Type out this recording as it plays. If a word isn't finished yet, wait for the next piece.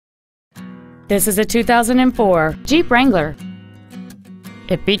This is a 2004 Jeep Wrangler.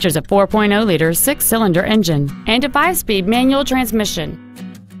 It features a 4.0-liter six-cylinder engine and a 5-speed manual transmission.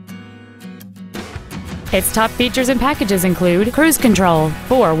 Its top features and packages include cruise control,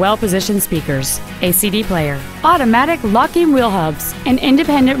 4 well-positioned speakers, a CD player, automatic locking wheel hubs, an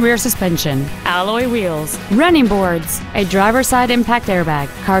independent rear suspension, alloy wheels, running boards, a driver's side impact airbag,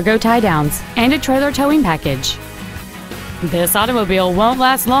 cargo tie-downs, and a trailer towing package. This automobile won't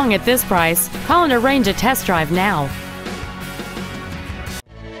last long at this price. Call and arrange a test drive now.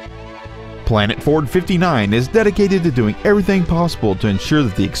 Planet Ford 59 is dedicated to doing everything possible to ensure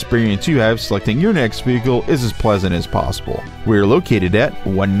that the experience you have selecting your next vehicle is as pleasant as possible. We are located at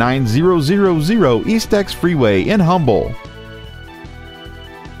 19000 Eastex Frwy in Humble.